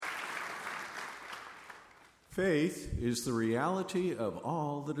Faith is the reality of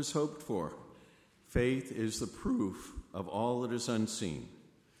all that is hoped for. Faith is the proof of all that is unseen.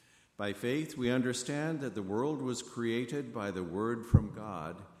 By faith, we understand that the world was created by the word from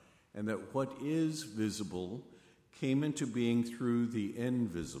God, and that what is visible came into being through the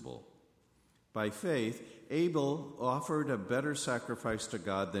invisible. By faith, Abel offered a better sacrifice to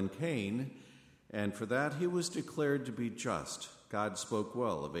God than Cain, and for that he was declared to be just. God spoke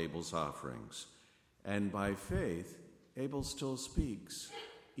well of Abel's offerings. And by faith, Abel still speaks,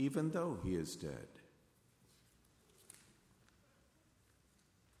 even though he is dead.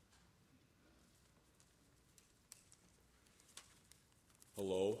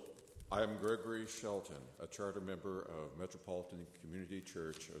 Hello, I am Gregory Shelton, a charter member of Metropolitan Community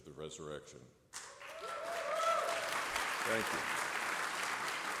Church of the Resurrection. Thank you.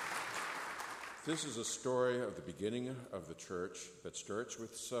 This is a story of the beginning of the church that starts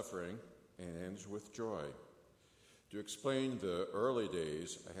with suffering and ends with joy. To explain the early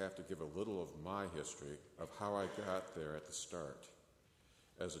days, I have to give a little of my history of how I got there at the start.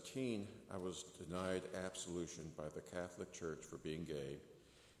 As a teen, I was denied absolution by the Catholic Church for being gay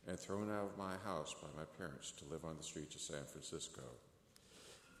and thrown out of my house by my parents to live on the streets of San Francisco.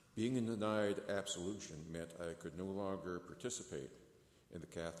 Being denied absolution meant I could no longer participate in the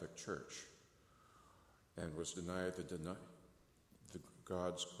Catholic Church and was denied the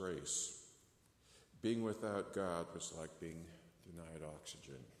God's grace. Being without God was like being denied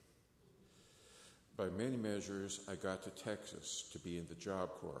oxygen. By many measures, I got to Texas to be in the Job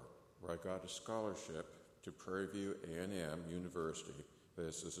Corps, where I got a scholarship to Prairie View A&M University.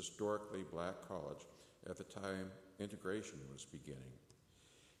 This is a historically black college. At the time, integration was beginning.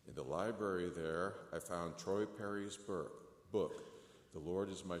 In the library there, I found Troy Perry's book, The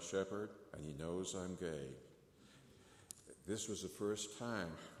Lord is My Shepherd, and He Knows I'm Gay. This was the first time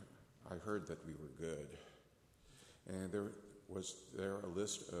I heard that we were good. And there was a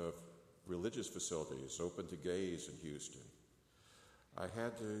list of religious facilities open to gays in Houston. I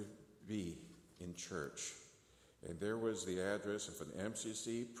had to be in church, and there was the address of an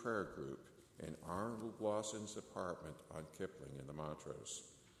MCC prayer group in Arnold Lawson's apartment on Kipling in the Montrose.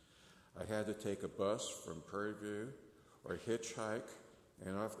 I had to take a bus from Prairie View or hitchhike,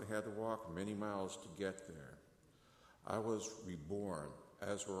 and often had to walk many miles to get there. I was reborn,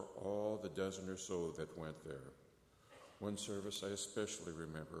 as were all the dozen or so that went there. One service I especially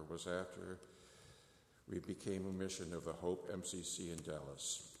remember was after we became a mission of the Hope MCC in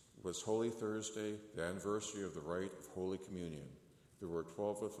Dallas. It was Holy Thursday, the anniversary of the rite of Holy Communion. There were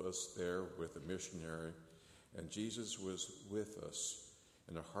 12 of us there with a missionary, and Jesus was with us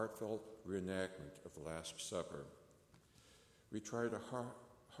in a heartfelt reenactment of the Last Supper. We tried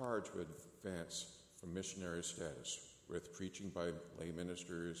hard to advance from missionary status, with preaching by lay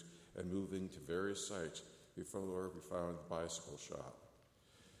ministers and moving to various sites before we found the bicycle shop.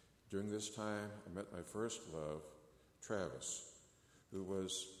 During this time, I met my first love, Travis, who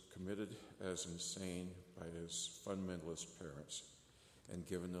was committed as insane by his fundamentalist parents and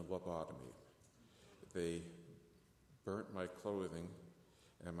given a lobotomy. They burnt my clothing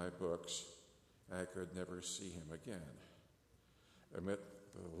and my books, and I could never see him again. I met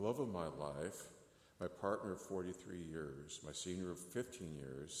the love of my life, my partner of 43 years, my senior of 15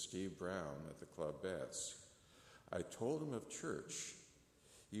 years, Steve Brown at the Club Bets. I told him of church.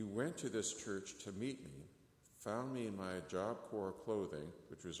 He went to this church to meet me, found me in my Job Corps clothing,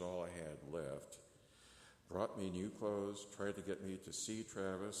 which was all I had left, brought me new clothes, tried to get me to see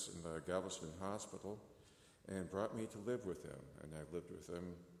Travis in the Galveston Hospital, and brought me to live with him. And I lived with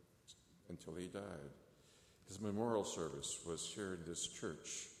him until he died. His memorial service was here in this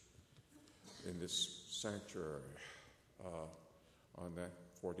church, in this sanctuary, on that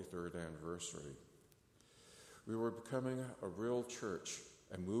 43rd anniversary. We were becoming a real church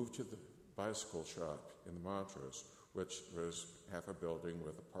and moved to the bicycle shop in the Montrose, which was half a building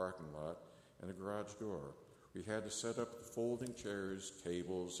with a parking lot and a garage door. We had to set up the folding chairs,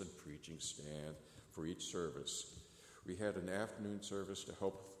 tables, and preaching stand for each service. We had an afternoon service to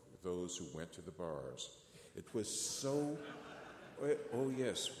help those who went to the bars. It was so, it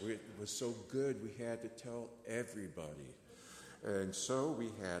was so good we had to tell everybody. And so we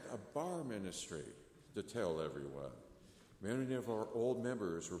had a bar ministry to tell everyone. Many of our old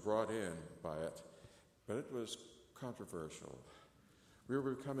members were brought in by it, but it was controversial. We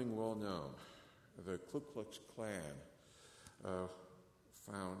were becoming well known. The Ku Klux Klan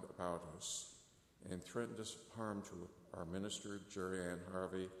found about us and threatened us harm to our minister, Jerry Ann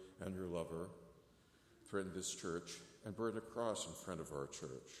Harvey, and her lover, threatened this church, and burned a cross in front of our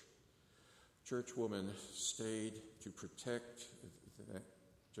church. Churchwoman stayed to protect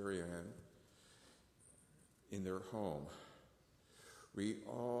Jerry Ann, in their home. We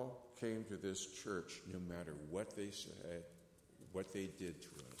all came to this church no matter what they said, what they did to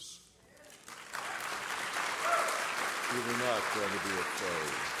us. We were not going to be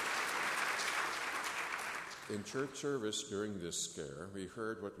afraid. In church service during this scare, we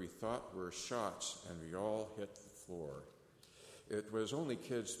heard what we thought were shots, and we all hit the floor. It was only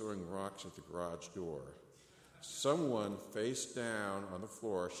kids throwing rocks at the garage door. Someone face down on the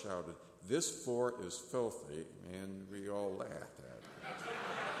floor shouted, "This floor is filthy," and we all laughed at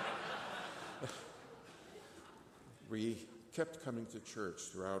it. We kept coming to church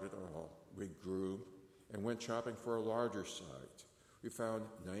throughout it all. We grew and went shopping for a larger site. We found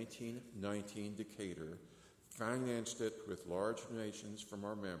 1919 Decatur, financed it with large donations from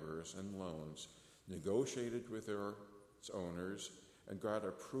our members and loans, negotiated with its owners, and got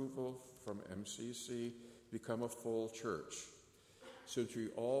approval from MCC to become a full church. Since we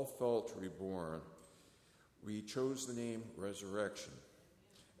all felt reborn, we chose the name Resurrection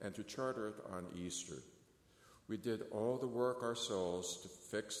and to charter it on Easter. We did all the work ourselves to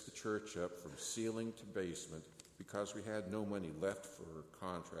fix the church up from ceiling to basement because we had no money left for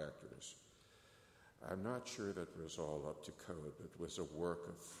contractors. I'm not sure that was all up to code, but it was a work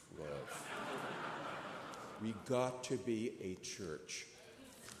of love. We got to be a church.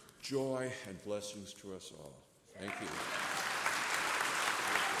 Joy and blessings to us all. Thank you.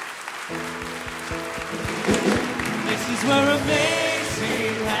 This is where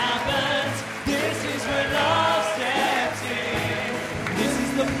amazing happens. This is where love steps in. This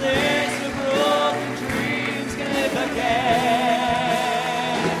is the place where broken dreams can live again.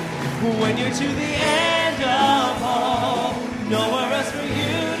 When you're to the end of hope, nowhere else for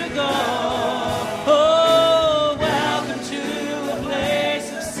you to go. Oh, welcome to a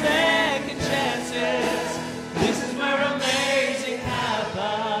place of second chances. This is where amazing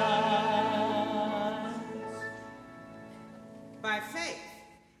happens. By faith,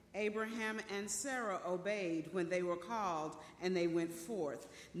 Abraham and Sarah obeyed when they were called, and they went forth,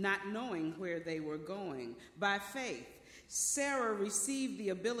 not knowing where they were going. By faith, Sarah received the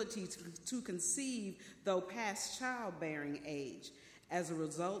ability to conceive, though past childbearing age. As a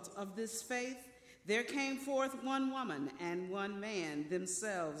result of this faith, there came forth one woman and one man,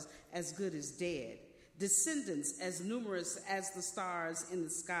 themselves as good as dead, descendants as numerous as the stars in the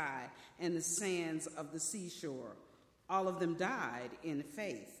sky and the sands of the seashore. All of them died in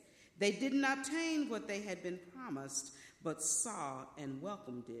faith. They didn't obtain what they had been promised, but saw and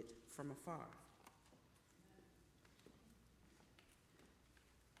welcomed it from afar.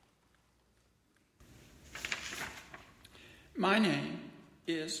 My name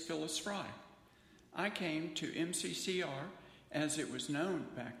is Phyllis Fry. I came to MCCR, as it was known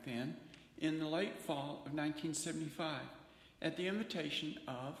back then, in the late fall of 1975 at the invitation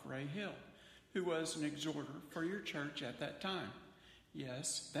of Ray Hill, who was an exhorter for your church at that time.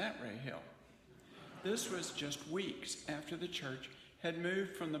 Yes, that Ray Hill. This was just weeks after the church had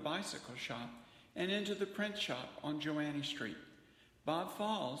moved from the bicycle shop and into the print shop on Joanne Street. Bob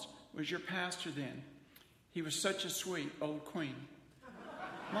Falls was your pastor then. He was such a sweet old queen.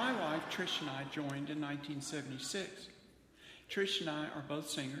 My wife, Trish, and I joined in 1976. Trish and I are both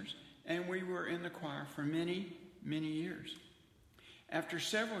singers, and we were in the choir for many, many years. After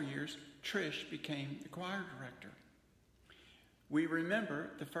several years, Trish became the choir director. We remember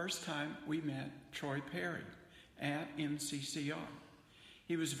the first time we met Troy Perry at MCCR.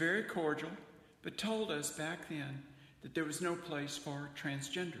 He was very cordial, but told us back then that there was no place for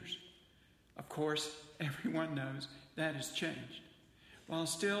transgenders. Of course, everyone knows that has changed. While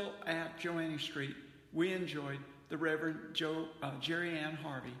still at Joanne Street, we enjoyed the Reverend Jerry Ann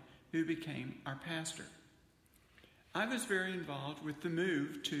Harvey, who became our pastor. I was very involved with the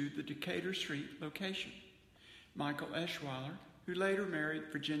move to the Decatur Street location. Michael Eschweiler, who later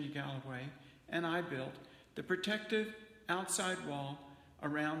married Virginia Galloway, and I built the protective outside wall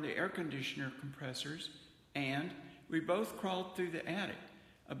around the air conditioner compressors, and we both crawled through the attic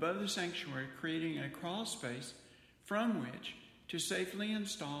above the sanctuary, creating a crawl space from which to safely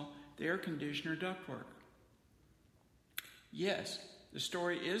install the air conditioner ductwork. Yes, the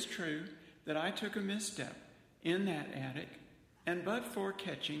story is true that I took a misstep in that attic, and but for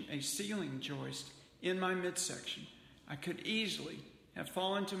catching a ceiling joist in my midsection, I could easily have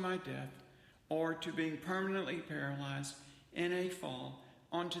fallen to my death or to being permanently paralyzed in a fall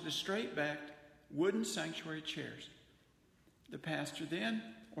onto the straight-backed wooden sanctuary chairs. The pastor then,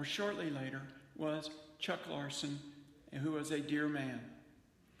 or shortly later, was Chuck Larson, who was a dear man.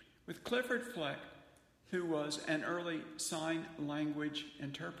 With Clifford Fleck, who was an early sign language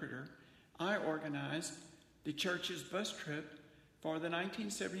interpreter, I organized the church's bus trip for the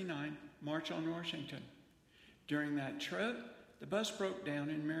 1979 March on Washington. During that trip, the bus broke down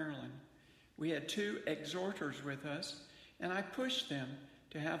in Maryland. We had 2 exhorters with us, and I pushed them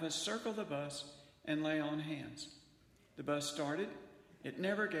to have us circle the bus and lay on hands. The bus started. It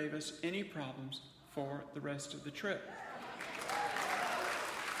never gave us any problems for the rest of the trip.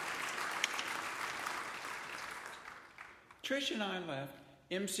 Trish and I left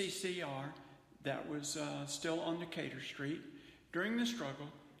MCCR, that was still on Decatur Street, during the struggle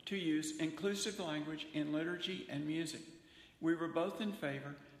to use inclusive language in liturgy and music. We were both in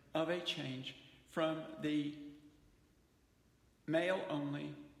favor of a change from the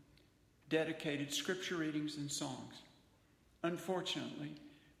male-only dedicated scripture readings and songs. Unfortunately,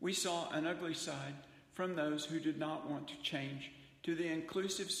 we saw an ugly side from those who did not want to change to the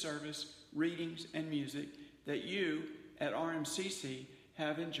inclusive service, readings, and music that you at RMCC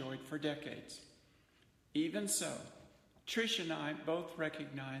have enjoyed for decades. Even so, Trish and I both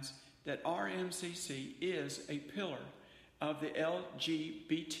recognize that RMCC is a pillar of the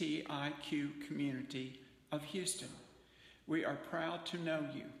LGBTIQ community of Houston. We are proud to know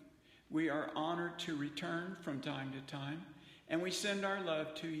you. We are honored to return from time to time, and we send our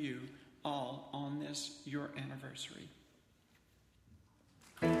love to you all on this, your anniversary.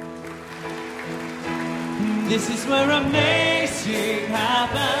 This is where amazing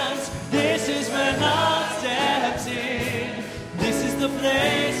happens. This is where love steps in. This is the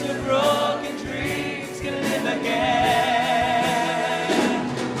place where broken dreams can live again.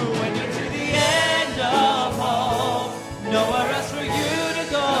 When you're to the end of hope, nowhere else for you to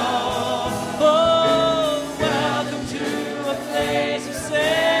go. Oh, welcome to a place of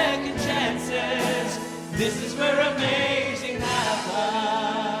second chances. This is where amazing happens.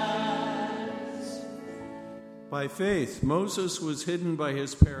 By faith, Moses was hidden by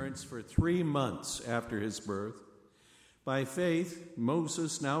his parents for 3 months after his birth. By faith,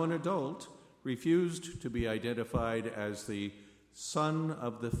 Moses, now an adult, refused to be identified as the son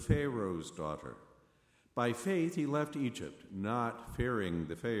of the Pharaoh's daughter. By faith, he left Egypt, not fearing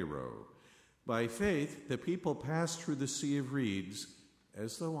the Pharaoh. By faith, the people passed through the Sea of Reeds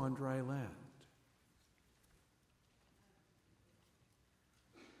as though on dry land.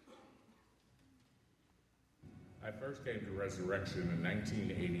 I first came to Resurrection in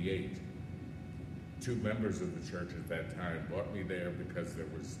 1988. 2 members of the church at that time brought me there because there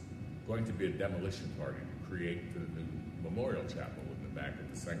was going to be a demolition party to create the new memorial chapel in the back of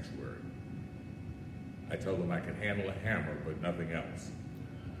the sanctuary. I told them I could handle a hammer, but nothing else.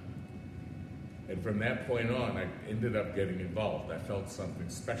 And from that point on, I ended up getting involved. I felt something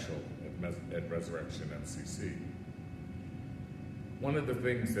special at Resurrection MCC. One of the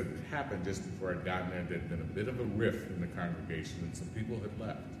things that happened just before I'd gotten there, there'd been a bit of a rift in the congregation, and some people had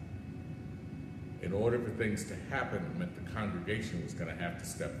left. In order for things to happen, it meant the congregation was going to have to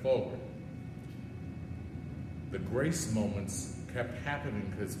step forward. The grace moments kept happening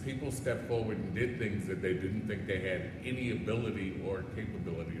because people stepped forward and did things that they didn't think they had any ability or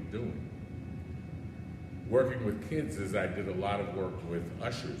capability of doing. Working with kids, as I did a lot of work with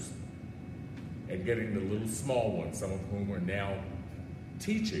ushers and getting the little small ones, some of whom are now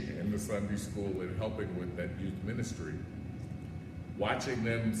teaching in the Sunday school and helping with that youth ministry, watching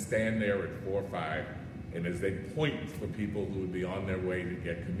them stand there at 4 or 5, and as they point for people who would be on their way to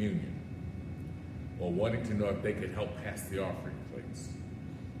get communion, or wanting to know if they could help pass the offering plates.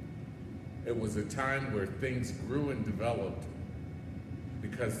 It was a time where things grew and developed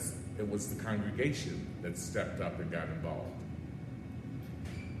because it was the congregation that stepped up and got involved.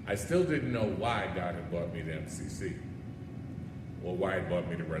 I still didn't know why God had brought me to MCC, or why he brought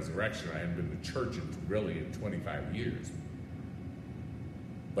me to Resurrection. I hadn't been to church really in 25 years.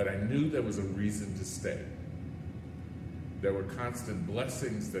 But I knew there was a reason to stay. There were constant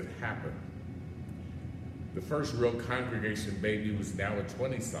blessings that happened. The first real congregation baby was now a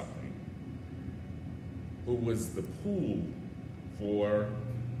 20-something, who was the pool for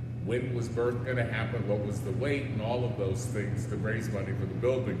when was birth going to happen, what was the weight, and all of those things to raise money for the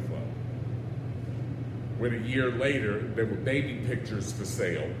building fund. When a year later, there were baby pictures for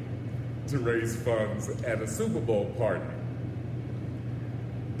sale to raise funds at a Super Bowl party.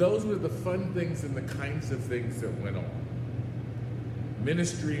 Those were the fun things and the kinds of things that went on.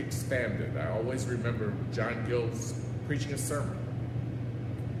 Ministry expanded. I always remember John Gills preaching a sermon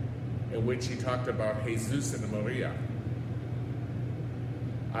in which he talked about Jesus and Maria.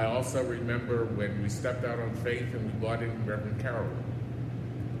 I also remember when we stepped out on faith and we brought in Reverend Carroll.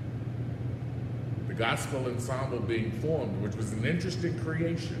 The gospel ensemble being formed, which was an interesting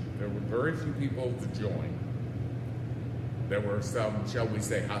creation. There were very few people to join. There were some, shall we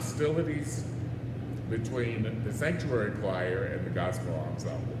say, hostilities between the sanctuary choir and the gospel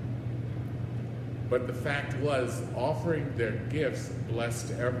ensemble. But the fact was, offering their gifts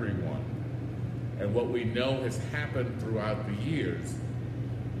blessed everyone. And what we know has happened throughout the years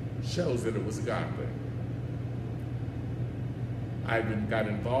shows that it was a God thing. I got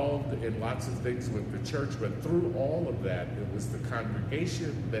involved in lots of things with the church, but through all of that, it was the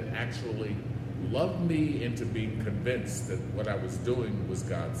congregation that actually loved me into being convinced that what I was doing was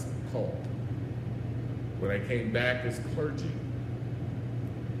God's call. When I came back as clergy,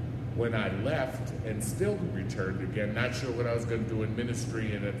 when I left and still returned again, not sure what I was going to do in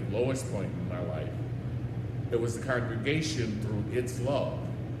ministry and at the lowest point in my life, it was the congregation through its love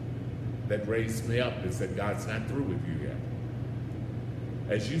that raised me up and said, God's not through with you yet.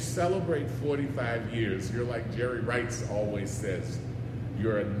 As you celebrate 45 years, you're like Jerry Wright always says,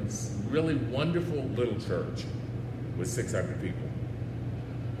 you're a really wonderful little church with 600 people.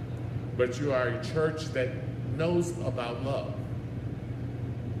 But you are a church that knows about love,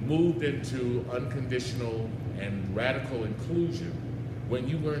 moved into unconditional and radical inclusion when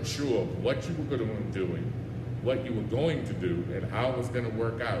you weren't sure of what you were going to be doing, what you were going to do, and how it was going to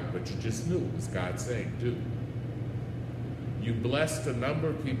work out, but you just knew it was God saying, do. You blessed a number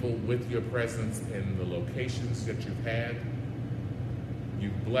of people with your presence in the locations that you've had.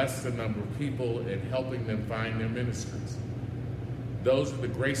 You've blessed a number of people in helping them find their ministries. Those are the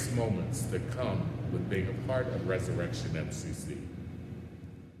grace moments that come with being a part of Resurrection MCC.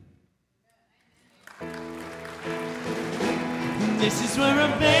 This is where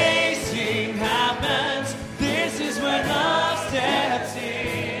amazing happens. This is where love steps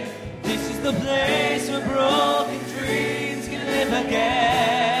in. This is the place where broken dreams can live again.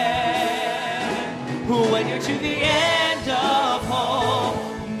 When you're to the end of hope,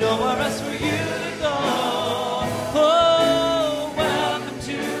 nowhere else for you to go. Oh, welcome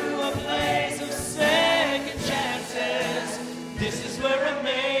to a place of second chances. This is where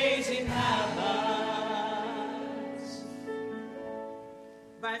amazing happens.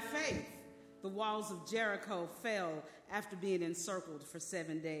 By faith, the walls of Jericho fell after being encircled for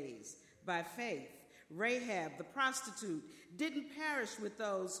 7 days. By faith, Rahab, the prostitute, didn't perish with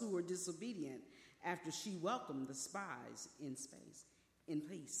those who were disobedient after she welcomed the spies in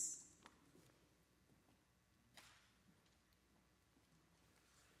peace.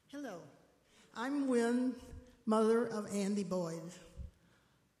 Hello, I'm Wynn, mother of Andy Boyd.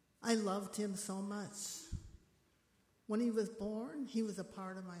 I loved him so much. When he was born, he was a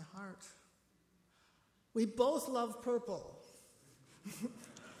part of my heart. We both love purple.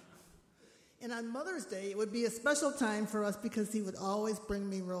 And on Mother's Day, it would be a special time for us because he would always bring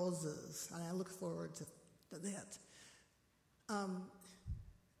me roses, and I look forward to that.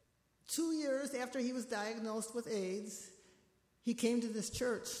 2 years after he was diagnosed with AIDS, he came to this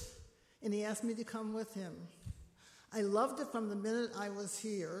church, and he asked me to come with him. I loved it from the minute I was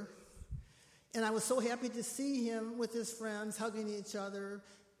here, and I was so happy to see him with his friends, hugging each other,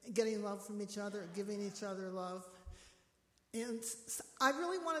 getting love from each other, giving each other love. And I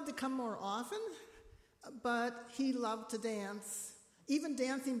really wanted to come more often, but he loved to dance. Even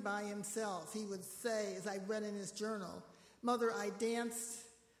dancing by himself, he would say, as I read in his journal, Mother, I danced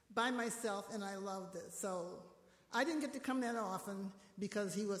by myself and I loved it. So I didn't get to come that often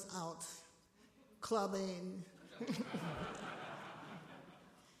because he was out clubbing.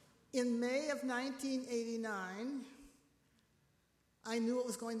 In May of 1989, I knew it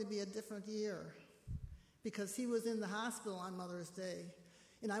was going to be a different year, because he was in the hospital on Mother's Day,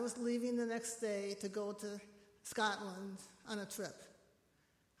 and I was leaving the next day to go to Scotland on a trip.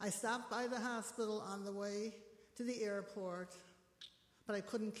 I stopped by the hospital on the way to the airport, but I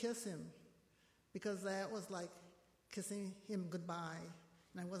couldn't kiss him, because that was like kissing him goodbye,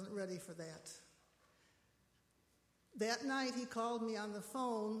 and I wasn't ready for that. That night, he called me on the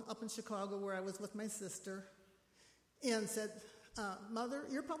phone up in Chicago, where I was with my sister, and said, Mother,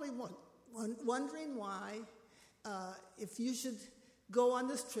 you're probably wondering why, if you should go on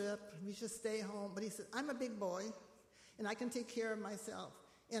this trip, you should stay home. But he said, I'm a big boy, and I can take care of myself,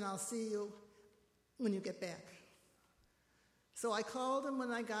 and I'll see you when you get back. So I called him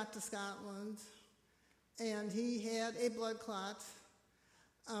when I got to Scotland, and he had a blood clot,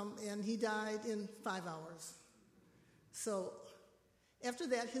 and he died in 5 hours. So after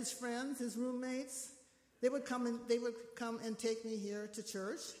that, his friends, his roommates, they would come and take me here to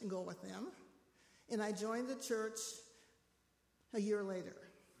church and go with them. And I joined the church a year later.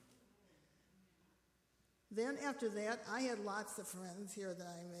 Then after that, I had lots of friends here that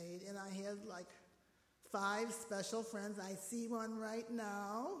I made, and I had like 5 special friends. I see one right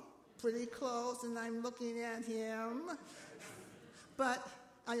now, pretty close, and I'm looking at him. But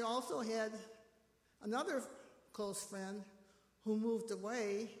I also had another close friend who moved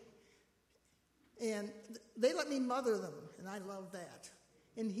away, And they let me mother them, and I love that.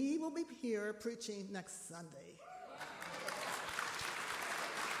 And he will be here preaching next Sunday.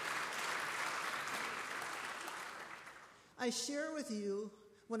 I share with you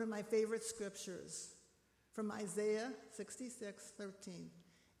one of my favorite scriptures from Isaiah 66:13.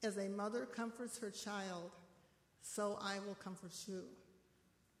 As a mother comforts her child, so I will comfort you.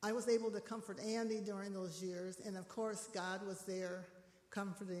 I was able to comfort Andy during those years, and of course, God was there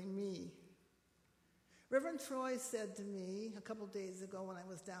comforting me. Reverend Troy said to me a couple days ago when I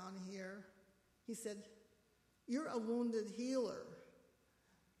was down here, he said, "You're a wounded healer."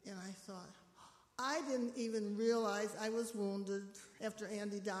 And I thought, I didn't even realize I was wounded after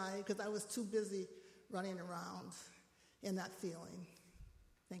Andy died because I was too busy running around and not feeling.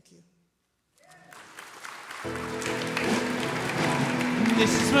 Thank you.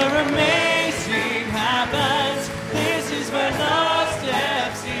 This is where amazing happens. This is where love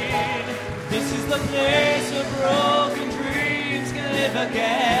steps in. This is the place where broken dreams can live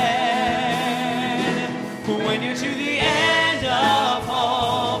again. When you're to the end of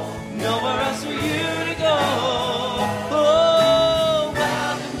hope, nowhere else for you to go. Oh,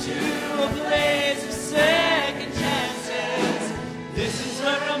 welcome to a place of second chances. This is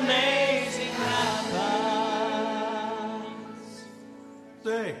where amazing happens.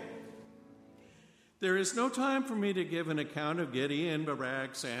 Say, there is no time for me to give an account of Gideon,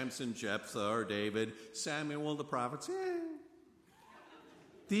 Barak, Samson, Jephthah, or David, Samuel, the prophets.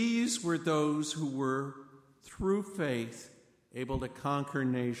 These were those who were, through faith, able to conquer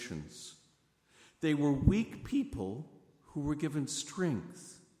nations. They were weak people who were given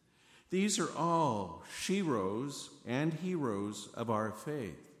strength. These are all sheroes and heroes of our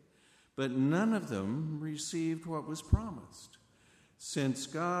faith, but none of them received what was promised, since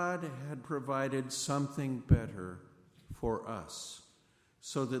God had provided something better for us,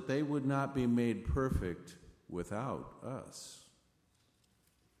 so that they would not be made perfect without us.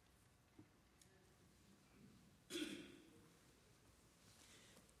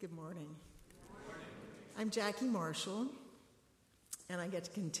 Good morning. I'm Jackie Marshall, and I get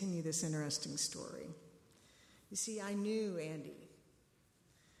to continue this interesting story. You see, I knew Andy.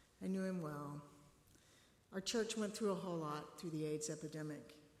 I knew him well. Our church went through a whole lot through the AIDS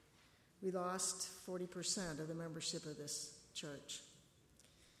epidemic. We lost 40% of the membership of this church.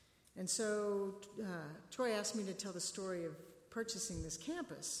 And so Troy asked me to tell the story of purchasing this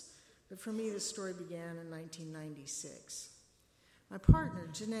campus, but for me, this story began in 1996. My partner,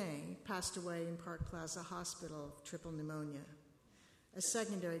 Janae, passed away in Park Plaza Hospital of triple pneumonia, a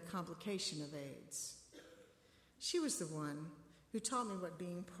secondary complication of AIDS. She was the one who taught me what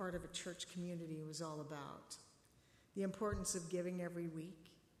being part of a church community was all about, the importance of giving every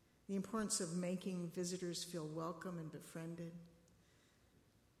week, the importance of making visitors feel welcome and befriended,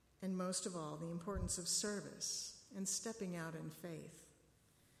 and most of all, the importance of service and stepping out in faith.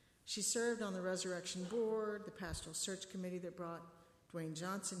 She served on the Resurrection Board, the Pastoral Search Committee that brought Dwayne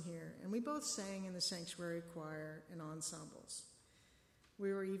Johnson here, and we both sang in the sanctuary choir and ensembles.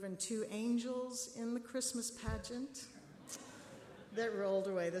 We were even two angels in the Christmas pageant that rolled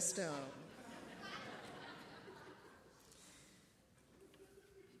away the stone.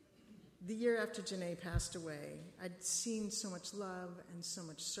 The year after Janae passed away, I'd seen so much love and so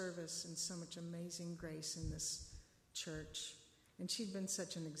much service and so much amazing grace in this church, and she'd been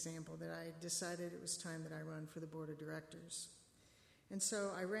such an example that I decided it was time that I run for the board of directors. And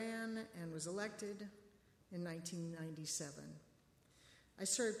so I ran and was elected in 1997. I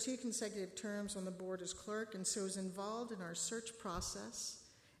served 2 consecutive terms on the board as clerk, and so was involved in our search process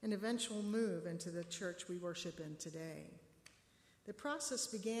and eventual move into the church we worship in today. The process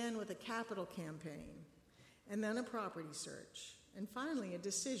began with a capital campaign, and then a property search, and finally a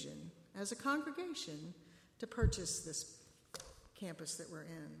decision as a congregation to purchase this campus that we're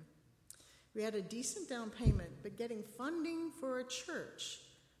in. We had a decent down payment, but getting funding for a church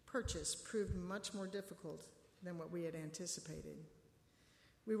purchase proved much more difficult than what we had anticipated.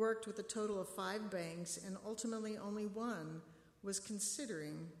 We worked with a total of 5 banks, and ultimately only one was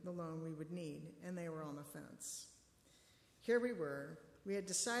considering the loan we would need, and they were on the fence. Here we were. We had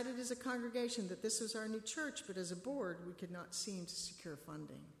decided as a congregation that this was our new church, but as a board, we could not seem to secure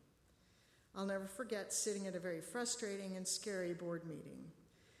funding. I'll never forget sitting at a very frustrating and scary board meeting,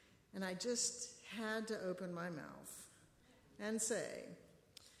 and I just had to open my mouth and say,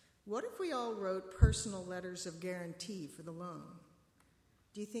 what if we all wrote personal letters of guarantee for the loan?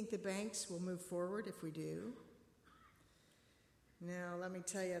 Do you think the banks will move forward if we do? Now, let me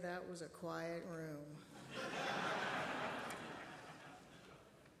tell you, that was a quiet room.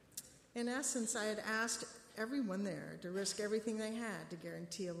 In essence, I had asked everyone there to risk everything they had to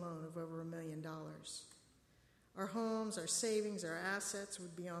guarantee a loan of over $1 million. Our homes, our savings, our assets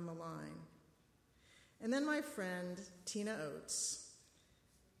would be on the line. And then my friend, Tina Oates,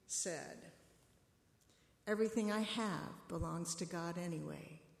 said, "Everything I have belongs to God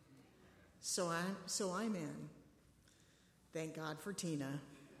anyway. So I'm in." Thank God for Tina.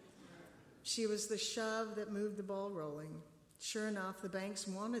 She was the shove that moved the ball rolling. Sure enough, the banks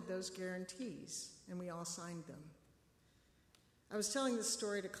wanted those guarantees, and we all signed them. I was telling this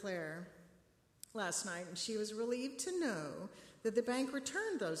story to Claire last night, and she was relieved to know that the bank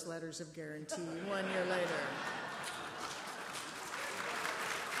returned those letters of guarantee 1 year later.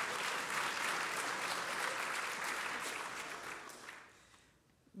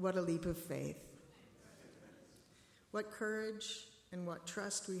 What a leap of faith. What courage and what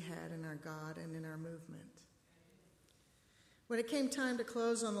trust we had in our God and in our movement. When it came time to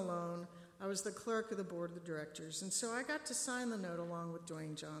close on the loan, I was the clerk of the board of directors, and so I got to sign the note along with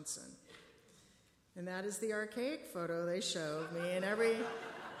Dwayne Johnson. And that is the archaic photo they show of me in every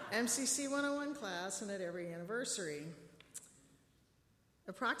MCC 101 class and at every anniversary.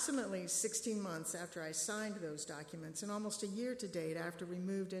 Approximately 16 months after I signed those documents, and almost a year to date after we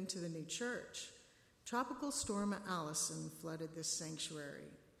moved into the new church, Tropical Storm Allison flooded this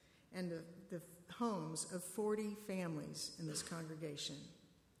sanctuary and the homes of 40 families in this congregation.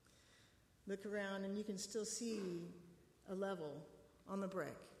 Look around and you can still see a level on the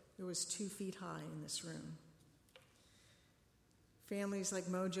brick. It was 2 feet high in this room. Families like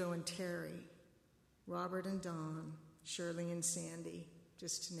Mojo and Terry, Robert and Don, Shirley and Sandy,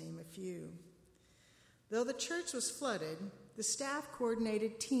 just to name a few. Though the church was flooded, the staff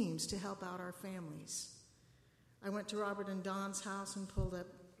coordinated teams to help out our families. I went to Robert and Don's house and pulled up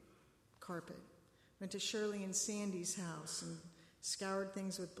carpet. Went to Shirley and Sandy's house and scoured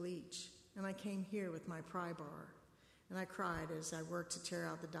things with bleach. And I came here with my pry bar. And I cried as I worked to tear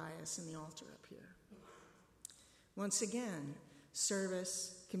out the dais and the altar up here. Once again,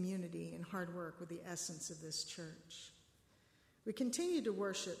 service, community, and hard work were the essence of this church. We continued to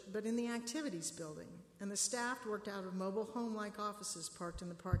worship, but in the activities building, and the staff worked out of mobile home-like offices parked in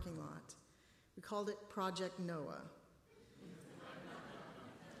the parking lot. We called it Project Noah.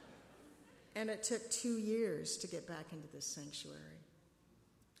 And it took 2 years to get back into this sanctuary.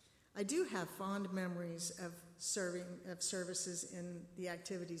 I do have fond memories of services in the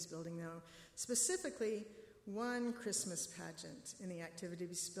activities building, though. Specifically, one Christmas pageant in the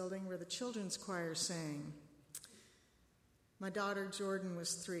activities building where the children's choir sang. My daughter Jordan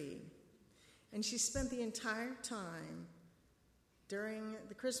was 3, and she spent the entire time during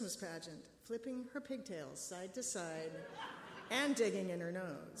the Christmas pageant flipping her pigtails side to side and digging in her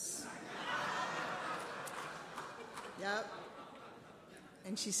nose. Yep.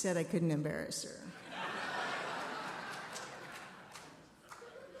 And she said I couldn't embarrass her.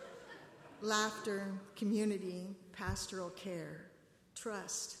 Laughter, community, pastoral care,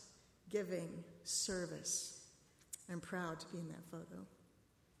 trust, giving, service. I'm proud to be in that photo.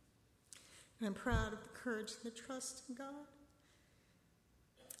 And I'm proud of the courage and the trust in God.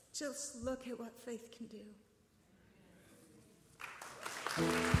 Just look at what faith can do.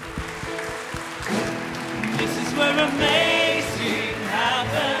 This is where amazing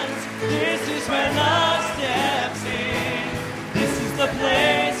happens. This is where love steps in. This is the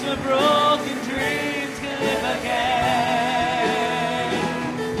place where broken dreams can live again.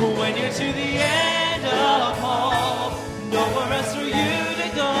 When you're to the end of hope, nowhere else for you to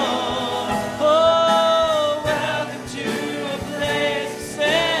go. Oh, welcome to a place of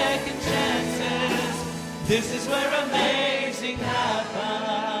second chances. This is where amazing happens.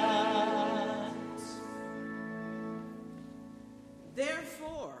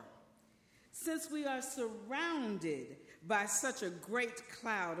 Therefore, since we are surrounded by such a great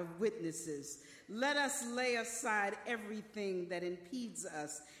cloud of witnesses, let us lay aside everything that impedes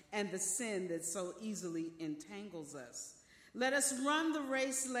us and the sin that so easily entangles us. Let us run the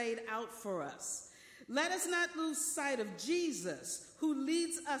race laid out for us. Let us not lose sight of Jesus, who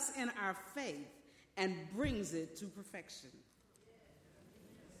leads us in our faith and brings it to perfection.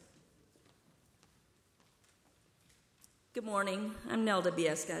 Good morning. I'm Nelda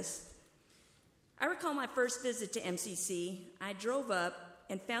Biescas. I recall my first visit to MCC. I drove up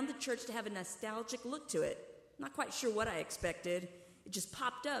and found the church to have a nostalgic look to it. Not quite sure what I expected. It just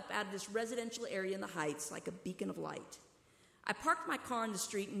popped up out of this residential area in the Heights like a beacon of light. I parked my car in the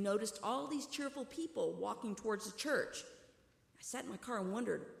street and noticed all these cheerful people walking towards the church. I sat in my car and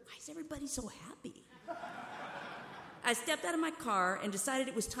wondered, why is everybody so happy? I stepped out of my car and decided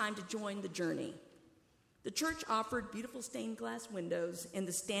it was time to join the journey. The church offered beautiful stained glass windows and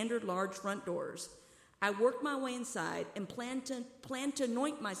the standard large front doors. I worked my way inside and planned to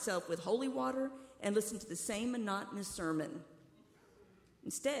anoint myself with holy water and listen to the same monotonous sermon.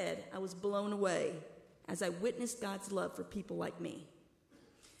 Instead, I was blown away as I witnessed God's love for people like me.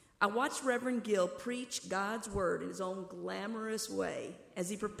 I watched Reverend Gill preach God's word in his own glamorous way as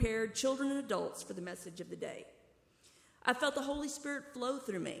he prepared children and adults for the message of the day. I felt the Holy Spirit flow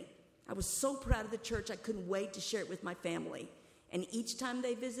through me. I was so proud of the church, I couldn't wait to share it with my family. And each time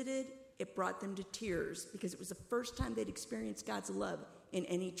they visited, it brought them to tears because it was the first time they'd experienced God's love in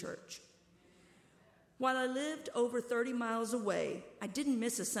any church. While I lived over 30 miles away, I didn't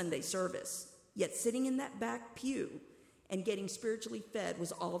miss a Sunday service. Yet sitting in that back pew and getting spiritually fed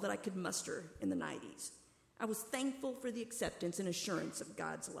was all that I could muster in the 90s. I was thankful for the acceptance and assurance of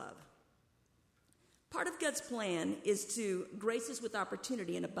God's love. Part of God's plan is to grace us with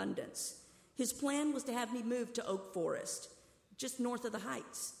opportunity and abundance. His plan was to have me move to Oak Forest, just north of the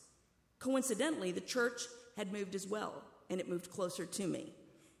Heights. Coincidentally, the church had moved as well, and it moved closer to me.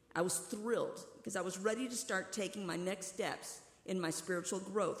 I was thrilled because I was ready to start taking my next steps in my spiritual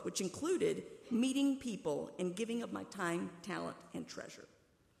growth, which included meeting people and giving of my time, talent, and treasure.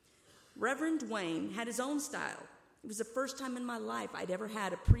 Reverend Wayne had his own style. It was the first time in my life I'd ever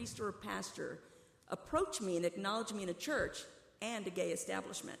had a priest or a pastor approach me and acknowledge me in a church and a gay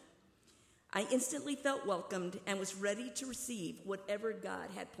establishment. I instantly felt welcomed and was ready to receive whatever God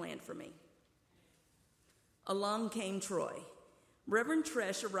had planned for me. Along came Troy. Reverend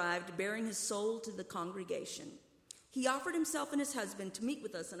Tresh arrived bearing his soul to the congregation. He offered himself and his husband to meet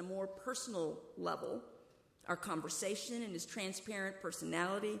with us on a more personal level. Our conversation and his transparent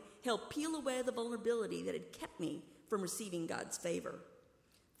personality helped peel away the vulnerability that had kept me from receiving God's favor.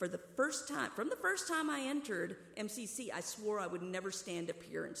 From the first time I entered MCC, I swore I would never stand up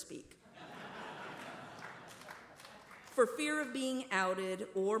here and speak. For fear of being outed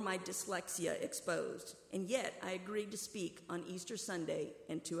or my dyslexia exposed. And yet, I agreed to speak on Easter Sunday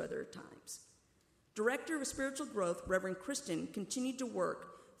and 2 other times. Director of Spiritual Growth, Reverend Kristen, continued to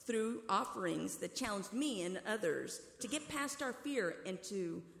work through offerings that challenged me and others to get past our fear and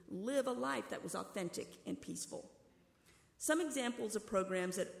to live a life that was authentic and peaceful. Some examples of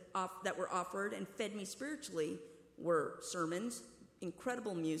programs that were offered and fed me spiritually were sermons,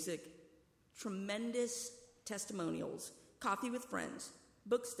 incredible music, tremendous testimonials, coffee with friends,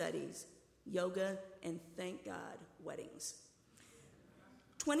 book studies, yoga, and thank God, weddings.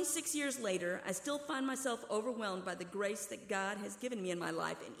 26 years later, I still find myself overwhelmed by the grace that God has given me in my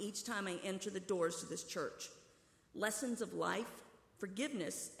life, and each time I enter the doors to this church. Lessons of life,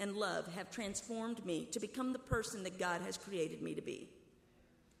 forgiveness, and love have transformed me to become the person that God has created me to be.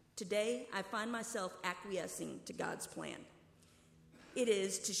 Today, I find myself acquiescing to God's plan. It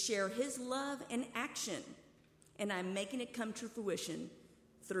is to share His love and action, and I'm making it come to fruition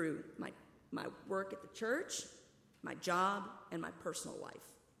through my work at the church, my job, and my personal life.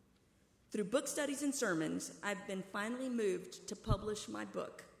 Through book studies and sermons, I've been finally moved to publish my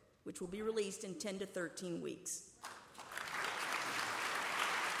book, which will be released in 10 to 13 weeks.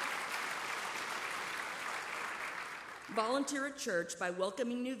 Volunteer at church by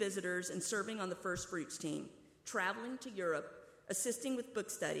welcoming new visitors and serving on the First Fruits team, traveling to Europe, assisting with book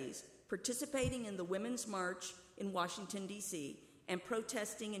studies, participating in the Women's March in Washington, D.C., and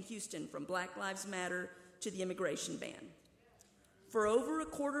protesting in Houston from Black Lives Matter to the immigration ban. For over a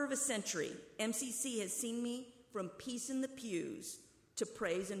quarter of a century, MCC has seen me from peace in the pews to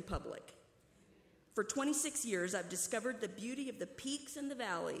praise in public. For 26 years, I've discovered the beauty of the peaks and the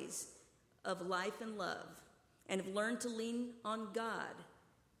valleys of life and love, and have learned to lean on God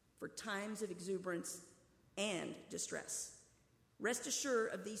for times of exuberance and distress. Rest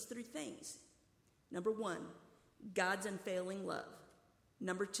assured of these 3 things. Number 1, God's unfailing love.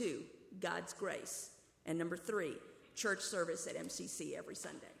 Number 2, God's grace. And number 3, church service at MCC every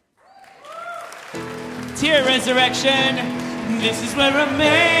Sunday. Dear Resurrection, this is where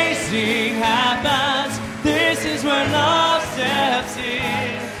amazing happens. This is where love steps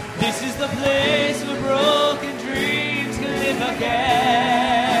in. This is the place where broken dreams can live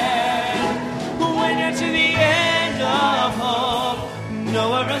again. When you're to the end of hope,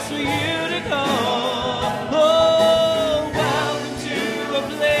 nowhere else for you to go. Oh, welcome to a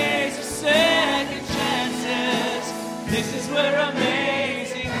place of second chances. This is where I'm